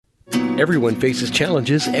Everyone faces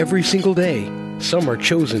challenges every single day. Some are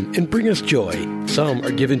chosen and bring us joy. Some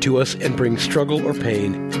are given to us and bring struggle or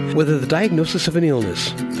pain. Whether the diagnosis of an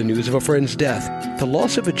illness, the news of a friend's death, the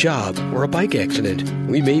loss of a job, or a bike accident,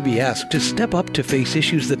 we may be asked to step up to face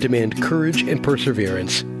issues that demand courage and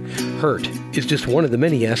perseverance. Hurt is just one of the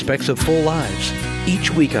many aspects of full lives.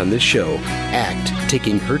 Each week on this show, ACT,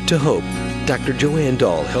 Taking Hurt to Hope, Dr. Joanne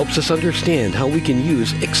Dahl helps us understand how we can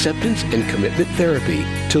use acceptance and commitment therapy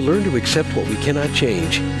to learn to accept what we cannot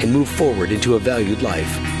change and move forward into a valued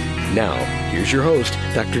life. Now, here's your host,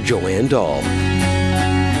 Dr. Joanne Dahl.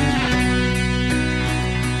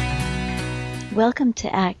 Welcome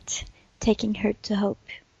to ACT, Taking Hurt to Hope.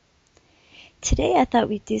 Today I thought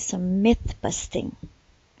we'd do some myth busting.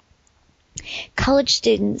 College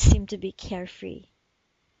students seem to be carefree,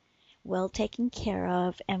 well taken care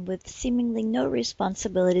of, and with seemingly no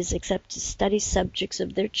responsibilities except to study subjects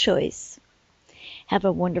of their choice, have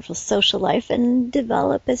a wonderful social life, and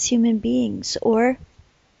develop as human beings. Or,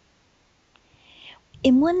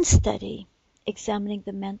 in one study examining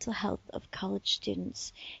the mental health of college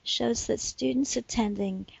students, shows that students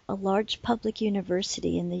attending a large public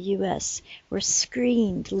university in the U.S. were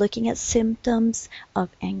screened looking at symptoms of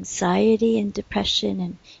anxiety and depression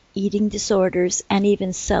and eating disorders and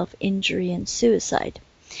even self-injury and suicide.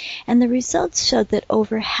 And the results showed that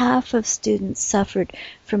over half of students suffered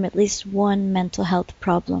from at least one mental health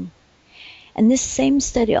problem. And this same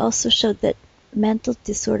study also showed that mental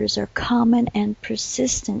disorders are common and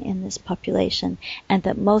persistent in this population, and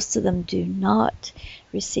that most of them do not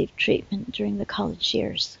receive treatment during the college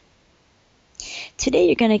years. Today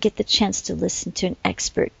you're going to get the chance to listen to an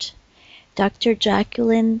expert, Dr.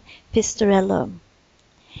 Jacqueline Pistorello.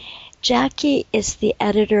 Jackie is the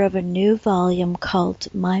editor of a new volume called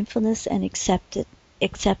Mindfulness and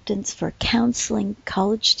Acceptance for Counseling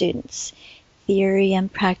College Students, Theory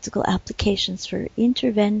and Practical Applications for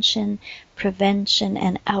Intervention, Prevention,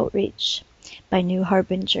 and Outreach by New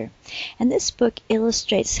Harbinger. And this book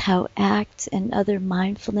illustrates how ACT and other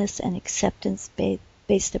mindfulness and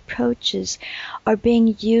acceptance-based approaches are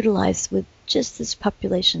being utilized with just this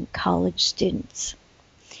population, college students.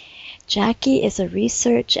 Jackie is a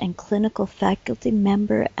research and clinical faculty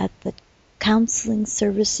member at the Counseling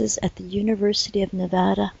Services at the University of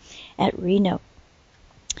Nevada at Reno,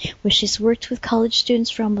 where she's worked with college students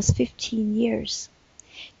for almost 15 years.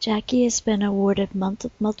 Jackie has been awarded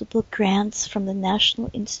multiple grants from the National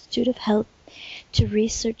Institute of Health to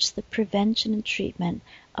research the prevention and treatment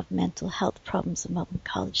of mental health problems among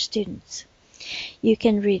college students. You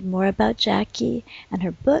can read more about Jackie and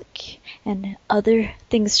her book and other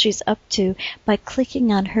things she's up to by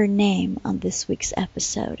clicking on her name on this week's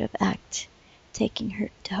episode of ACT, Taking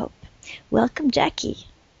Hurt to Hope. Welcome, Jackie.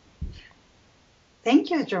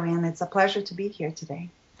 Thank you, Joanne. It's a pleasure to be here today.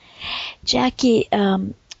 Jackie,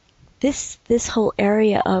 this whole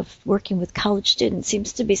area of working with college students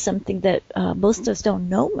seems to be something that most of us don't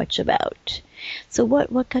know much about. So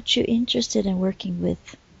what got you interested in working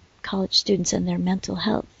with college students and their mental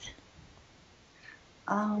health?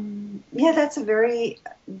 Yeah, that's a very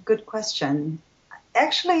good question.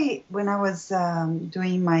 Actually, when I was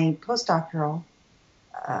doing my postdoctoral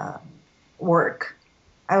work,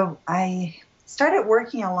 I started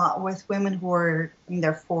working a lot with women who were in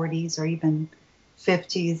their 40s or even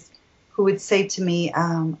 50s who would say to me,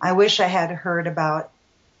 I wish I had heard about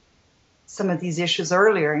some of these issues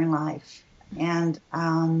earlier in life. And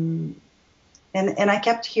I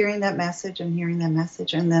kept hearing that message. And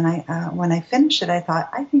then when I finished it, I thought,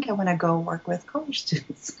 I think I want to go work with college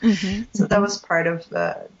students. Mm-hmm. So that was part of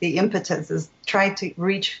the impetus, is trying to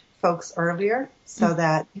reach folks earlier so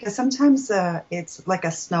that, because sometimes it's like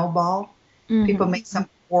a snowball. Mm-hmm. People make some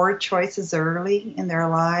poor choices early in their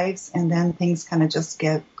lives, and then things kind of just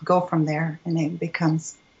go from there, and it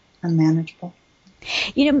becomes unmanageable.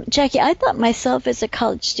 You know, Jackie, I thought myself as a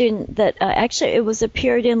college student that actually it was a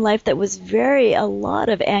period in life that was a lot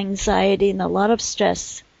of anxiety and a lot of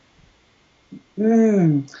stress.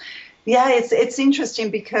 Yeah, it's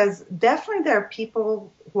interesting because definitely there are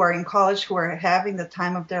people who are in college who are having the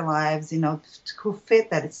time of their lives, who fit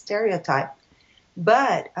that stereotype.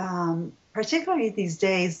 But particularly these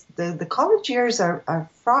days, the college years are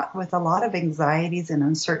fraught with a lot of anxieties and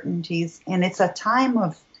uncertainties, and it's a time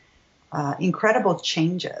of incredible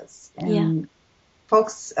changes. And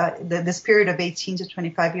folks, this period of 18 to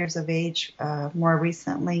 25 years of age, more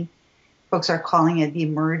recently, folks are calling it the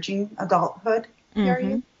emerging adulthood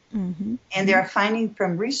period. Mm-hmm. And they are finding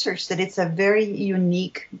from research that it's a very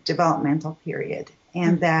unique developmental period,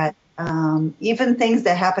 and that even things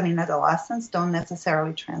that happen in adolescence don't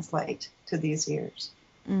necessarily translate to these years.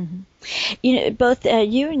 Both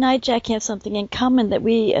you and I, Jackie, have something in common, that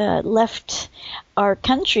we left our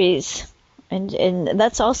countries, and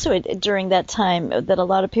that's also during that time that a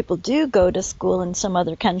lot of people do go to school in some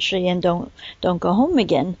other country and don't go home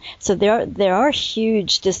again. So there are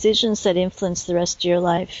huge decisions that influence the rest of your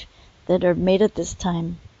life that are made at this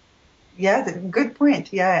time. Yeah, good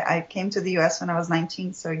point. Yeah, I came to the U.S. when I was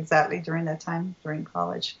 19, so exactly during that time, during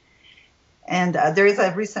college. And there is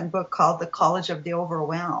a recent book called The College of the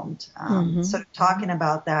Overwhelmed, sort of talking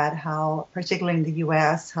about that, how, particularly in the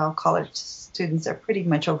U.S., how college students are pretty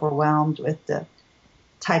much overwhelmed with the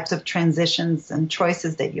types of transitions and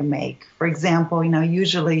choices that you make. For example,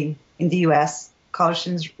 usually in the U.S., college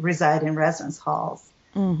students reside in residence halls.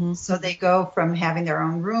 So they go from having their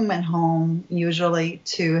own room at home, usually,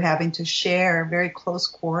 to having to share very close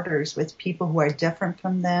quarters with people who are different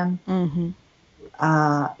from them.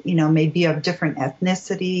 Maybe of different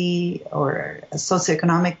ethnicity or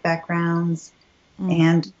socioeconomic backgrounds.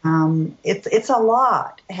 And it's a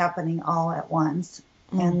lot happening all at once.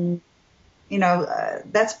 And,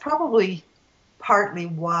 that's probably partly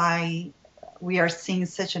why we are seeing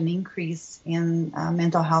such an increase in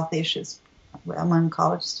mental health issues among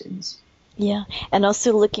college students. Yeah, and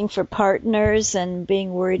also looking for partners and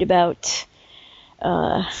being worried about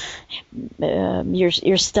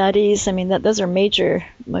your studies. I mean, those are major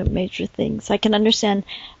things. I can understand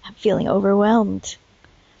feeling overwhelmed.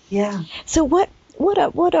 Yeah. So what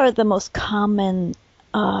are the most common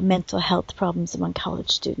mental health problems among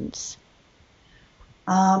college students?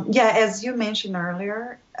 As you mentioned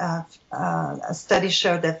earlier, a study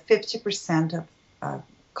showed that 50% of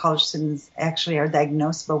college students actually are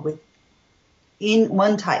diagnosable with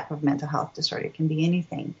one type of mental health disorder. It can be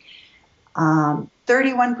anything.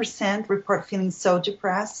 31% report feeling so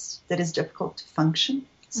depressed that it's difficult to function.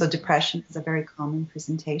 So depression is a very common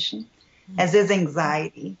presentation, as is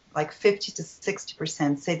anxiety. Like 50 to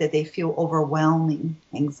 60% say that they feel overwhelming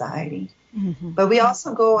anxiety. But we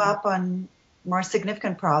also go up on more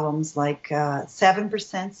significant problems, like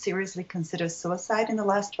 7% seriously consider suicide in the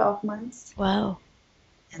last 12 months. Wow.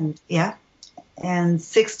 And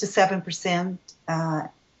 6 to 7%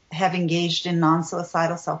 have engaged in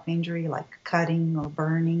non-suicidal self-injury, like cutting or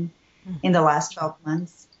burning, in the last 12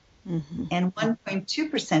 months. And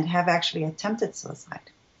 1.2% have actually attempted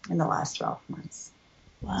suicide in the last 12 months.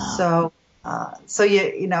 Wow. So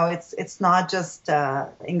it's not just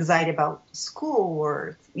anxiety about school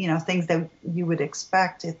or things that you would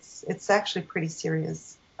expect. It's actually pretty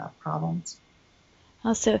serious problems.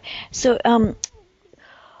 How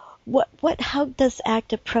does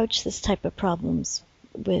ACT approach this type of problems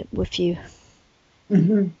with you?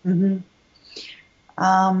 Well,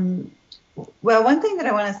 one thing that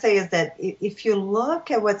I want to say is that if you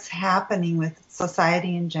look at what's happening with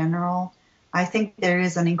society in general, I think there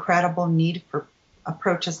is an incredible need for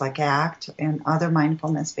approaches like ACT and other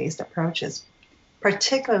mindfulness-based approaches,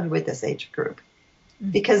 particularly with this age group.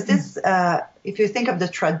 Because this, if you think of the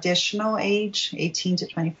traditional age, 18 to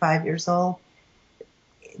 25 years old,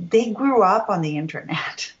 they grew up on the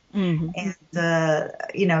internet. And,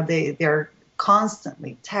 they're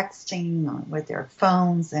constantly texting with their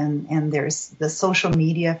phones, and there's the social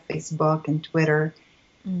media, Facebook and Twitter.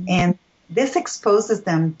 And this exposes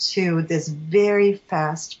them to this very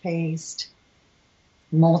fast-paced,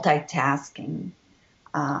 multitasking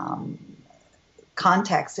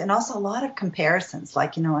context, and also a lot of comparisons.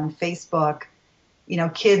 Like, on Facebook,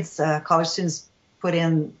 kids, college students put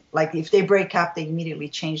in, like, if they break up, they immediately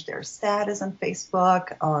change their status on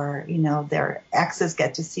Facebook, or, their exes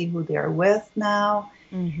get to see who they're with now.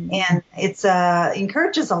 And it's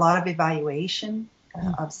encourages a lot of evaluation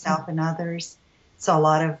of self and others. So a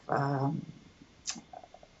lot of,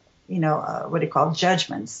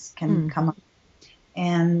 judgments can come up.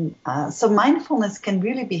 And so mindfulness can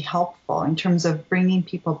really be helpful in terms of bringing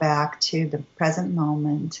people back to the present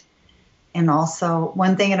moment, and also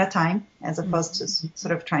one thing at a time, as opposed to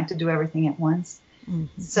sort of trying to do everything at once.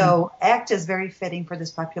 So ACT is very fitting for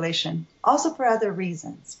this population, also for other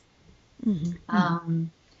reasons.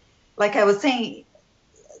 Like I was saying,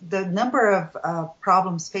 the number of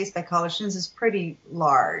problems faced by college students is pretty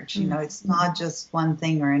large. It's not just one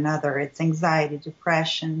thing or another. It's anxiety,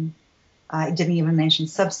 depression. I didn't even mention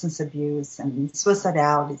substance abuse and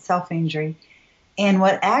suicidality, self-injury. And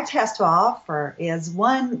what ACT has to offer is,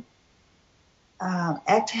 one,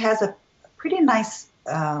 ACT has a pretty nice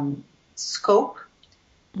scope.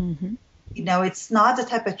 It's not the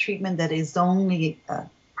type of treatment that is only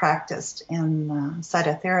practiced in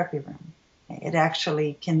psychotherapy room. It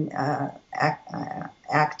actually can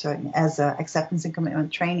act as acceptance and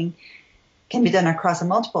commitment training, can be done across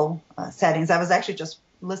multiple settings. I was actually just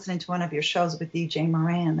listening to one of your shows with DJ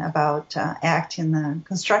Moran about ACT in the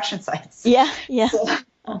construction sites. Yeah.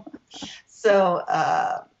 So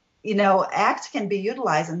ACT can be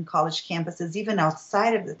utilized on college campuses, even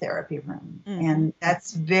outside of the therapy room. Mm-hmm. And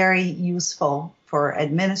that's very useful for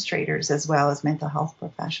administrators as well as mental health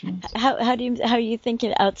professionals. How are you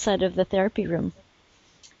thinking outside of the therapy room?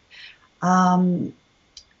 For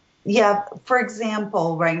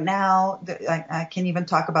example, right now, I can even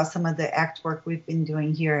talk about some of the ACT work we've been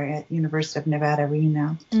doing here at University of Nevada,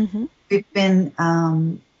 Reno. Mm-hmm. We've been,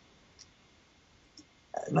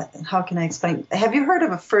 how can I explain? Have you heard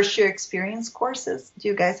of a first-year experience courses? Do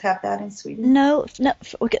you guys have that in Sweden? No.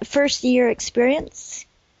 First-year experience?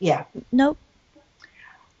 Yeah. Nope.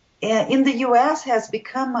 In the U.S. has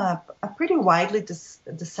become a pretty widely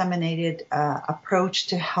disseminated approach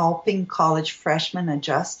to helping college freshmen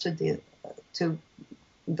adjust to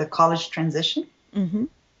the college transition. Mm-hmm.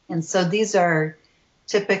 And so these are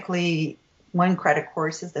typically 1-credit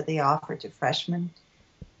courses that they offer to freshmen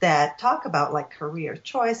that talk about like career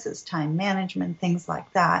choices, time management, things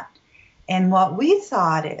like that. And what we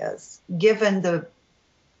thought is, given the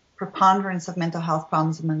preponderance of mental health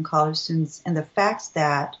problems among college students and the fact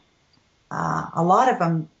that a lot of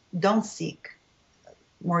them don't seek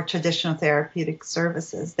more traditional therapeutic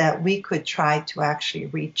services, that we could try to actually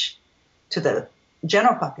reach to the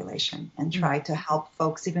general population and try to help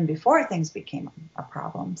folks even before things became a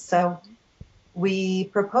problem. So we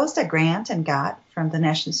proposed a grant and got from the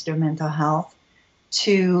National Institute of Mental Health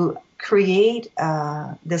to create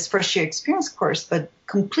this first-year experience course, but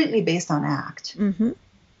completely based on ACT. Mm-hmm.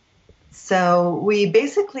 So we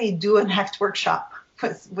basically do an ACT workshop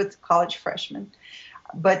with college freshmen,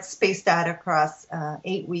 but spaced out across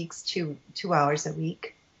 8 weeks, 2 hours a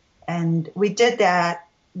week. And we did that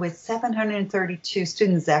with 732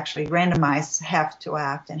 students actually randomized, half to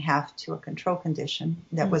ACT and half to a control condition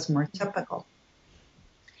that was more typical.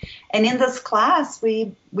 And in this class,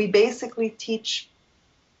 we basically teach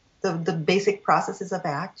the basic processes of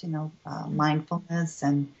ACT, mindfulness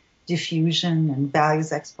and diffusion and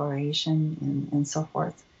values exploration and so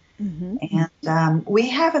forth. Mm-hmm. And we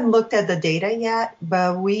haven't looked at the data yet,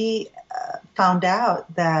 but we found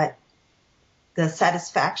out that the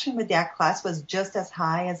satisfaction with the ACT class was just as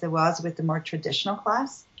high as it was with the more traditional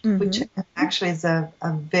class, mm-hmm. which actually is a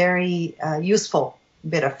very useful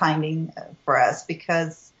bit of finding for us,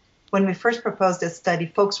 because when we first proposed this study,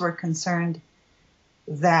 folks were concerned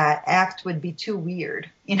that ACT would be too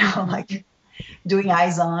weird, like doing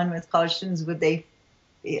eyes on with college students,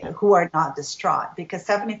 who are not distraught, because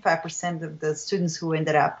 75% of the students who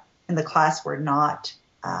ended up in the class were not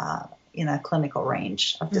in a clinical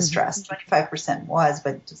range of distress. Mm-hmm. 25% was,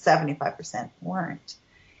 but 75% weren't.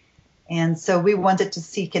 And so we wanted to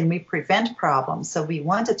see, can we prevent problems? So we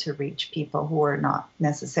wanted to reach people who are not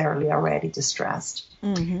necessarily already distressed.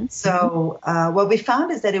 Mm-hmm. So what we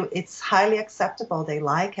found is that it's highly acceptable. They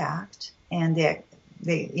like ACT, and they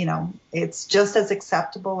it's just as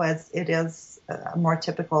acceptable as it is a more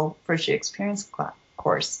typical first-year experience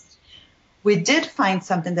course. We did find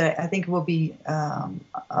something that I think will be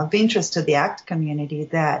of interest to the ACT community,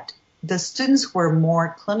 that the students who were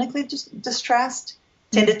more clinically distressed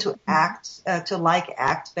tended to like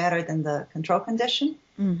ACT better than the control condition,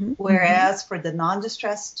 mm-hmm. whereas for the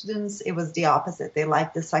non-distressed students, it was the opposite. They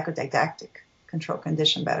liked the psychodidactic control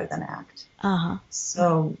condition better than ACT. Uh-huh.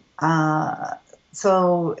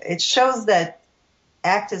 So it shows that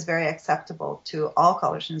ACT is very acceptable to all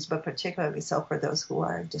college students, but particularly so for those who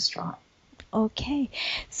are distraught. Okay,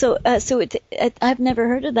 so I've never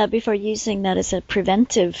heard of that before, using that as a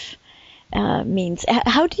preventive means.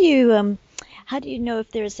 How do you know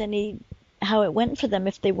if there's how it went for them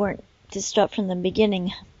if they weren't distraught from the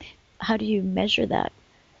beginning? How do you measure that?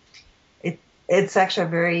 It's actually a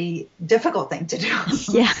very difficult thing to do.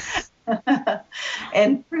 Yeah.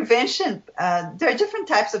 And prevention, there are different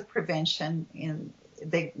types of prevention.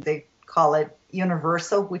 They call it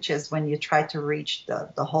universal, which is when you try to reach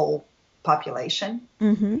the whole population.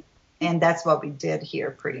 Mm-hmm. And that's what we did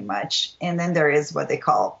here pretty much. And then there is what they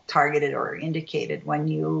call targeted or indicated, when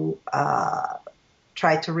you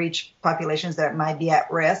try to reach populations that might be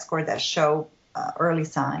at risk or that show early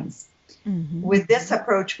signs. Mm-hmm. With this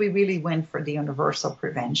approach, we really went for the universal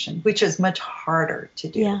prevention, which is much harder to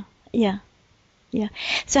do. Yeah.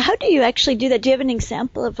 So how do you actually do that? Do you have an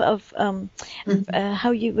example of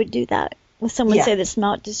how you would do that with someone, say, that's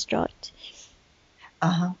not distraught?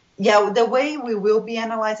 Uh-huh. Yeah, the way we will be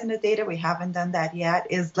analyzing the data, we haven't done that yet,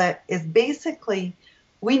 is basically,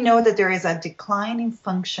 we know that there is a decline in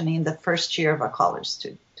functioning in the first year of a college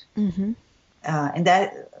student. Mm-hmm. And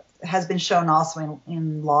that has been shown also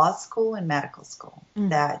in law school and medical school,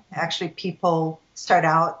 that actually people start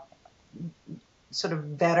out sort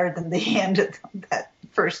of better than they ended that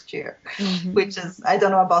first year, which is, I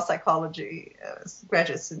don't know about psychology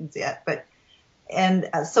graduate students yet, but,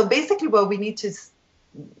 so basically what we need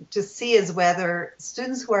to see is whether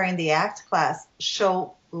students who are in the ACT class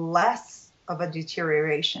show less of a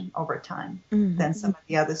deterioration over time than some of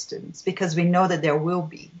the other students, because we know that there will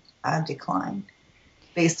be a decline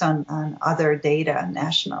based on other data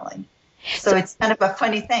nationally. So it's kind of a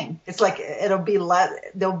funny thing. It's like there'll be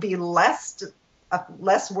less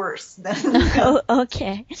worse than. Oh,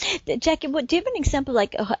 okay. Jackie, do you have an example?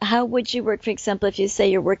 Like, how would you work, for example, if you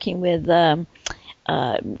say you're working with,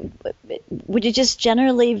 would you just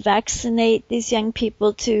generally vaccinate these young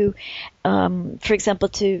people to, for example,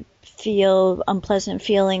 to feel unpleasant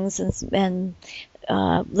feelings and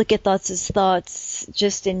look at thoughts as thoughts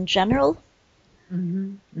just in general?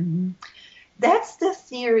 That's the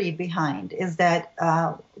theory behind, is that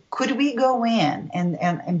could we go in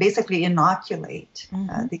and basically inoculate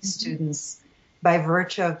these students by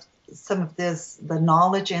virtue of some of the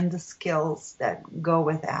knowledge and the skills that go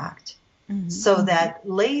with ACT, so that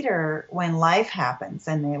later when life happens,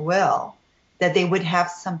 and they will, that they would have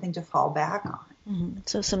something to fall back on.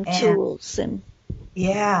 So some tools.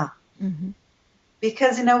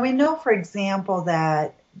 Because, we know, for example,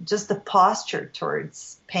 that just the posture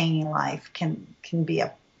towards pain in life can be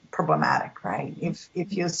problematic, right?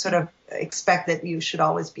 If you sort of expect that you should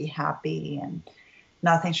always be happy and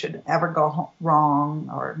nothing should ever go wrong,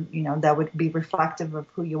 or, that would be reflective of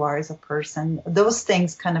who you are as a person, those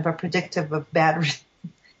things kind of are predictive of bad,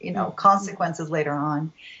 consequences later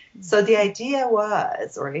on. So the idea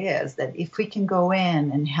was, or is, that if we can go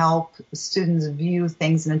in and help students view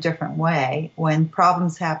things in a different way, when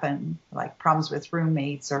problems happen, like problems with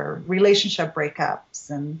roommates or relationship breakups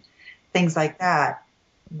and things like that,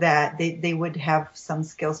 that they would have some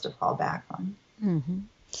skills to fall back on.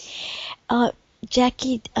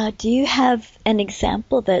 Jackie, do you have an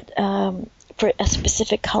example that for a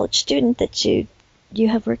specific college student that you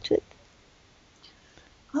have worked with?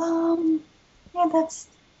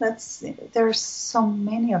 There's so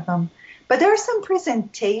many of them, but there are some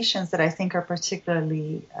presentations that I think are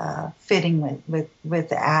particularly fitting with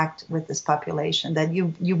the ACT, with this population, that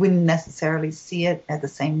you wouldn't necessarily see it at the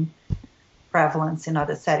same prevalence in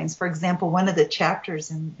other settings. For example, one of the chapters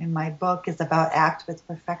in my book is about ACT with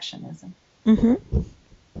perfectionism.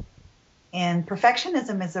 And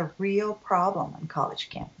perfectionism is a real problem on college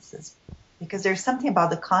campuses, because there's something about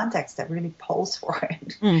the context that really pulls for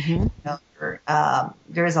it.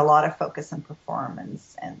 There is a lot of focus on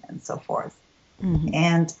performance and so forth.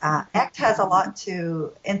 And ACT has a lot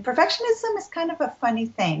to, and perfectionism is kind of a funny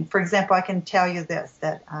thing. For example, I can tell you this,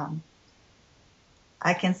 that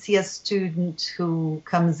I can see a student who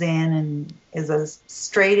comes in and is a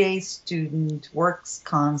straight A student, works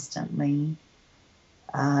constantly,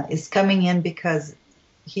 is coming in because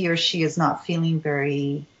he or she is not feeling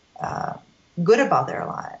very good about their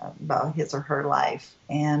life, about his or her life,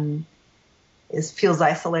 and feels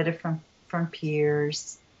isolated from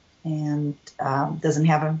peers, and doesn't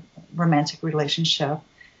have a romantic relationship.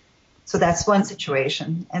 So that's one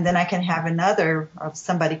situation. And then I can have another of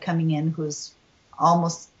somebody coming in who's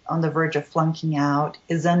almost on the verge of flunking out,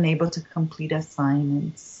 is unable to complete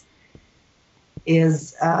assignments,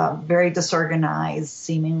 is very disorganized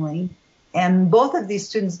seemingly. And both of these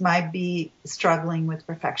students might be struggling with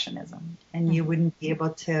perfectionism, and you wouldn't be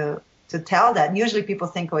able to tell that. Usually people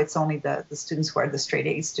think, it's only the students who are the straight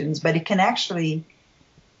A students, but it can actually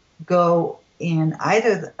go in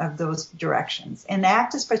either of those directions. And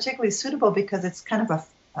ACT is particularly suitable because it's kind of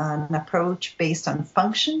an approach based on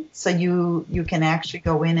function. So you can actually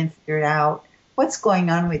go in and figure out what's going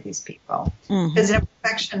on with these people. Because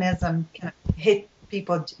perfectionism can hit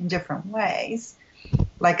people in different ways.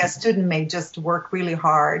 Like a student may just work really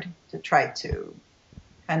hard to try to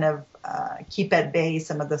kind of keep at bay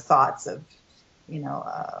some of the thoughts of,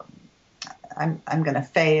 I'm going to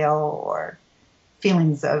fail, or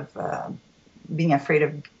feelings of being afraid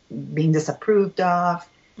of being disapproved of.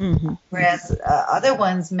 Whereas other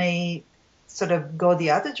ones may sort of go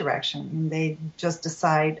the other direction, and they just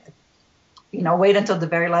decide, wait until the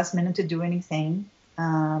very last minute to do anything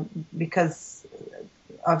because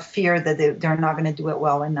of fear that they're not going to do it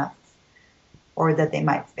well enough, or that they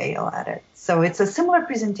might fail at it. So it's a similar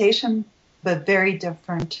presentation, but very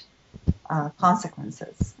different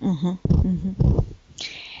consequences.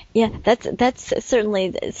 Yeah, that's certainly,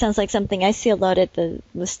 it sounds like something I see a lot at the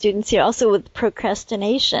students here. Also with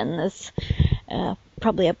procrastination is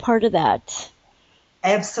probably a part of that.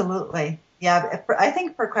 Absolutely. Yeah, I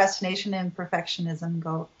think procrastination and perfectionism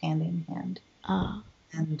go hand in hand. Ah.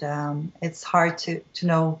 And it's hard to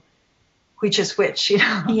know which is which, you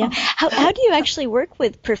know. Yeah. How do you actually work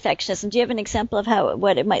with perfectionism? Do you have an example of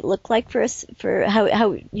what it might look like for us, for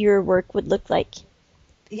how your work would look like?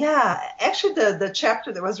 Yeah, actually the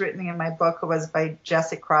chapter that was written in my book was by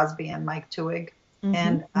Jesse Crosby and Mike Tuig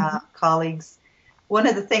and colleagues. One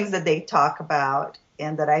of the things that they talk about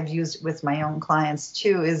and that I've used with my own clients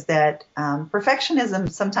too is that perfectionism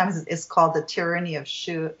sometimes is called the tyranny of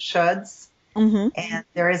shoulds. And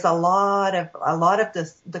there is a lot of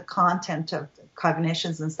the content of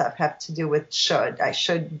cognitions and stuff have to do with should. I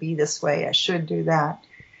should be this way. I should do that.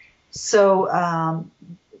 So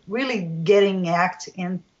really getting ACT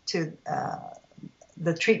into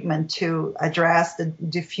the treatment to address the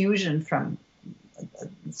diffusion from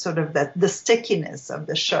sort of the stickiness of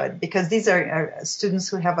the should, because these are students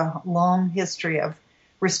who have a long history of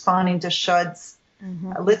responding to shoulds.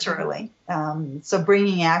 Literally. So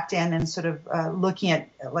bringing ACT in and sort of looking at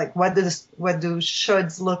like what do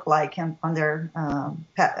shoulds look like on their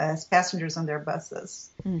as passengers on their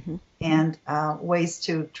buses, and ways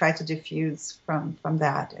to try to diffuse from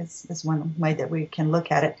that is one way that we can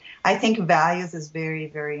look at it. I think values is very,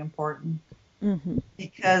 very important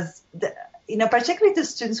because particularly the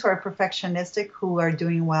students who are perfectionistic, who are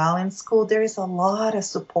doing well in school, there is a lot of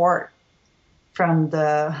support from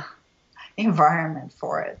the environment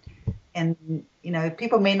for it. And,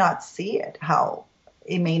 people may not see it, how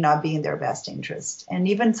it may not be in their best interest. And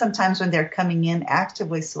even sometimes when they're coming in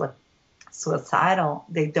actively suicidal,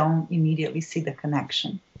 they don't immediately see the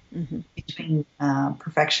connection between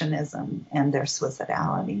perfectionism and their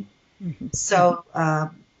suicidality. So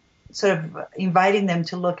sort of inviting them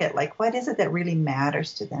to look at like, what is it that really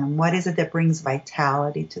matters to them? What is it that brings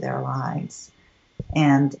vitality to their lives?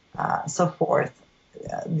 And so forth.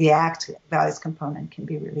 The ACT values component can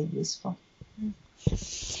be really useful.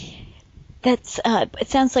 That's it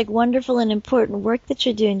sounds like wonderful and important work that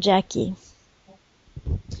you're doing, Jackie.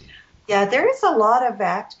 Yeah, there is a lot of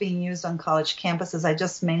ACT being used on college campuses. I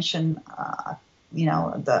just mentioned,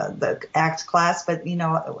 the ACT class, but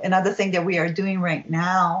another thing that we are doing right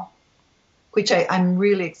now, which I'm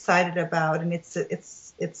really excited about, and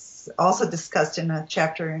it's also discussed in a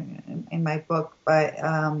chapter in my book, but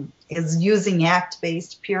is using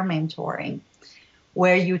ACT-based peer mentoring,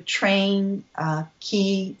 where you train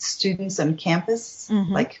key students on campus,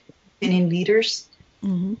 like opinion leaders,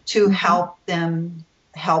 to help them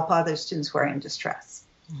help other students who are in distress.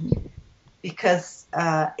 Because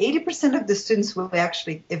 80% of the students who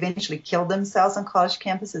actually eventually kill themselves on college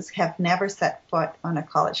campuses have never set foot on a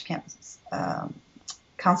college campus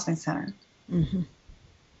counseling center.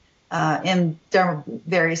 And there are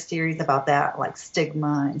various theories about that, like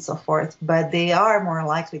stigma and so forth, but they are more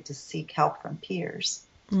likely to seek help from peers.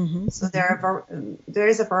 So there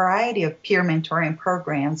is a variety of peer mentoring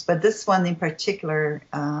programs, but this one in particular,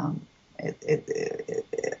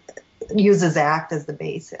 it uses ACT as the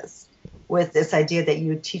basis, with this idea that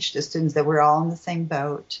you teach the students that we're all in the same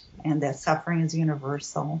boat and that suffering is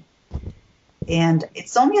universal. And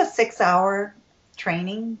it's only a 6-hour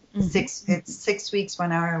training. It's 6 weeks,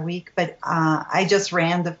 1 hour a week. But I just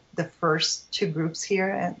ran the first 2 groups here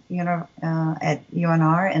at UNR,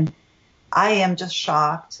 and I am just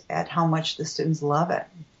shocked at how much the students love it.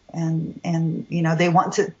 And they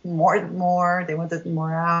wanted more. They wanted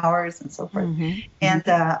more hours and so forth. And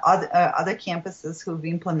other campuses who've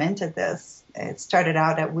implemented this, it started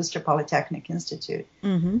out at Worcester Polytechnic Institute.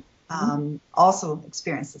 Also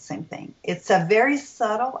experienced the same thing. It's a very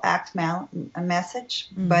subtle ACT message,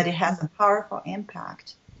 but it has a powerful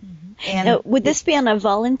impact. And now, would this be on a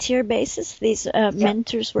volunteer basis, these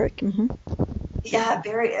mentors work? Yeah,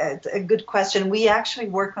 a good question. We actually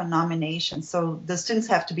work on nomination. So the students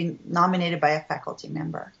have to be nominated by a faculty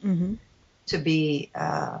member to be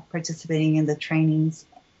participating in the trainings.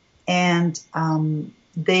 And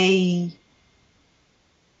they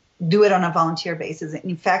do it on a volunteer basis.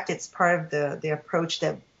 In fact, it's part of the approach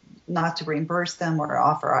that not to reimburse them or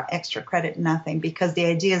offer extra credit, nothing, because the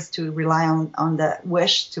idea is to rely on the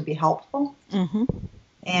wish to be helpful.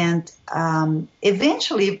 And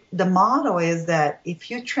eventually the model is that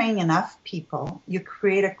if you train enough people, you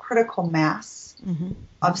create a critical mass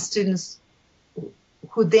of students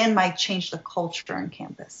who then might change the culture on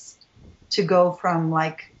campus to go from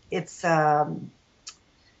like it's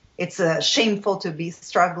shameful to be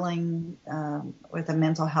struggling with a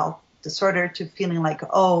mental health disorder to feeling like,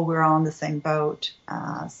 oh, we're all in the same boat.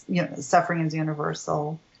 Suffering is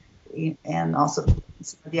universal, and also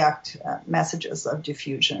the ACT messages of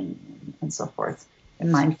diffusion and so forth,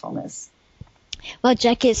 and mindfulness. Well,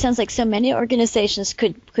 Jackie, it sounds like so many organizations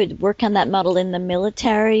could work on that model in the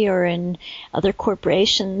military or in other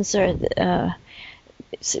corporations or the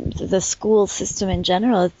school system in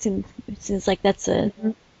general. It seems like that's a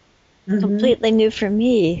completely new for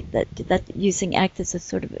me, that using ACT as a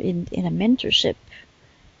sort of in a mentorship.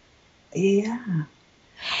 Yeah.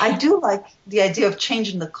 I do like the idea of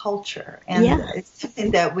changing the culture, and it's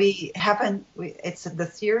something that we haven't. It's the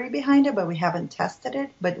theory behind it, but we haven't tested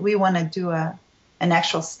it. But we want to do an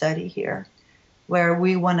actual study here, where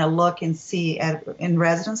we want to look and see in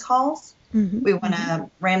residence halls. We want to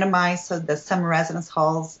randomize so that some residence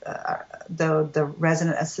halls, the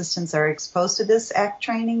resident assistants are exposed to this ACT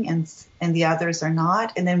training, and the others are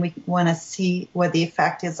not. And then we want to see what the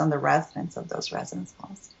effect is on the residents of those residence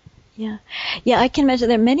halls. Yeah, I can imagine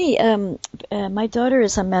there are many. My daughter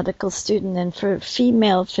is a medical student, and for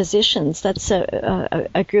female physicians, that's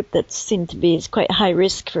a group that seemed to be quite high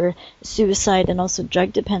risk for suicide and also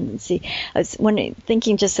drug dependency. I was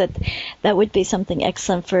thinking just that would be something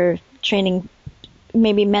excellent for training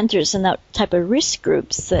maybe mentors in that type of risk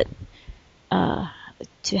groups that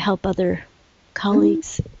to help other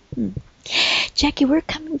colleagues. Jackie, we've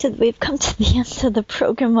come to the end of the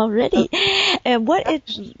program already. What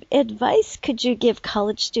advice could you give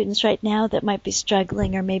college students right now that might be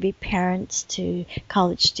struggling, or maybe parents to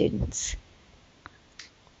college students?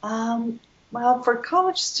 Well, for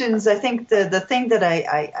college students, I think the thing that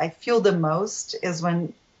I feel the most is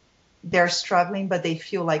when they're struggling, but they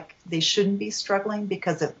feel like they shouldn't be struggling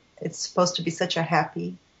because it's supposed to be such a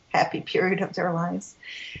happy period of their lives.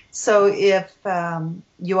 So if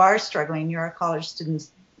you are struggling, you're a college student,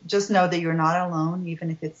 just know that you're not alone,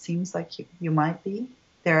 even if it seems like you might be.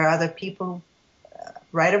 There are other people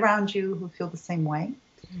right around you who feel the same way.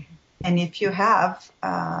 And if you have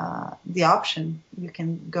the option, you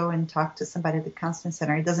can go and talk to somebody at the counseling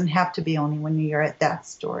center. It doesn't have to be only when you're at that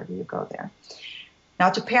store that you go there. Now,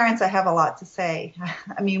 to parents, I have a lot to say.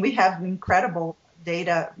 I mean, we have incredible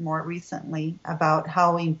data more recently about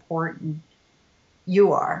how important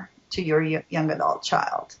you are to your young adult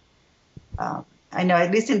child. I know, at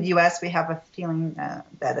least in the U.S., we have a feeling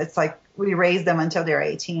that it's like we raise them until they're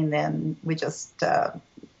 18, then we just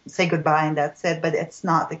say goodbye and that's it. But it's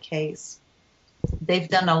not the case. They've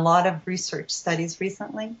done a lot of research studies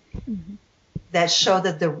recently that show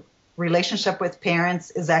that the relationship with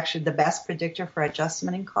parents is actually the best predictor for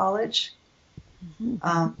adjustment in college.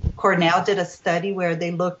 Cornell did a study where they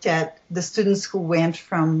looked at the students who went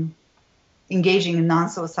from engaging in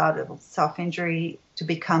non-suicidal self-injury to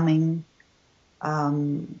becoming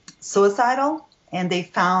suicidal, and they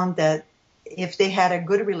found that if they had a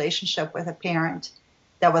good relationship with a parent,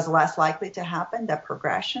 that was less likely to happen, that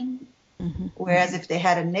progression. Whereas if they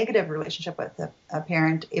had a negative relationship with a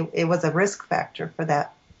parent, it was a risk factor for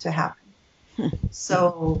that to happen.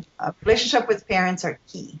 So a relationship with parents are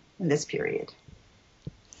key in this period.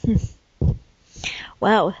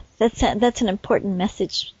 Wow, that's an important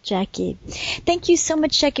message, Jackie. Thank you so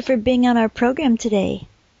much, Jackie, for being on our program today.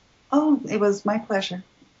 Oh, it was my pleasure.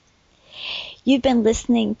 You've been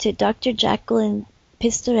listening to Dr. Jacqueline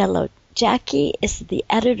Pistorello. Jackie is the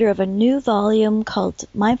editor of a new volume called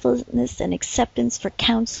Mindfulness and Acceptance for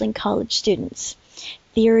Counseling College Students,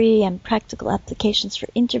 Theory and Practical Applications for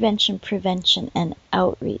Intervention, Prevention, and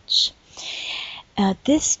Outreach.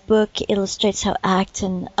 This book illustrates how ACT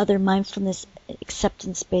and other mindfulness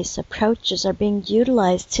acceptance-based approaches are being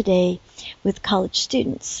utilized today with college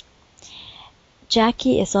students.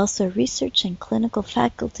 Jackie is also a research and clinical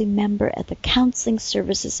faculty member at the Counseling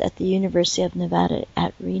Services at the University of Nevada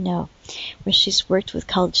at Reno, where she's worked with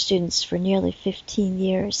college students for nearly 15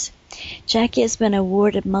 years. Jackie has been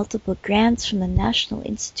awarded multiple grants from the National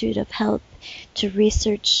Institute of Health to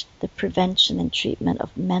research the prevention and treatment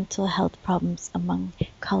of mental health problems among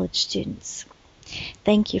college students.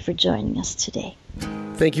 Thank you for joining us today.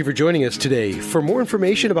 Thank you for joining us today. For more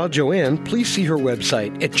information about Joanne, please see her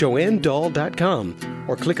website at joannedahl.com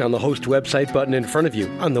or click on the host website button in front of you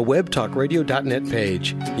on the webtalkradio.net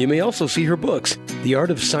page. You may also see her books, The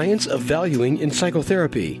Art of Science of Valuing in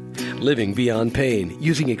Psychotherapy, Living Beyond Pain,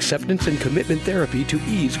 Using Acceptance and Commitment Therapy to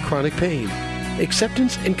Ease Chronic Pain,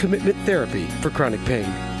 Acceptance and Commitment Therapy for Chronic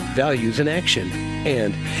Pain, Values in Action,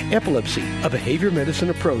 and Epilepsy, a behavior medicine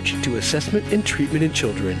approach to assessment and treatment in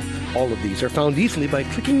children. All of these are found easily by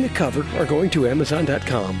clicking the cover or going to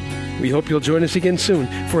Amazon.com. We hope you'll join us again soon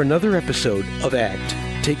for another episode of ACT,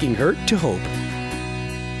 Taking Hurt to Hope.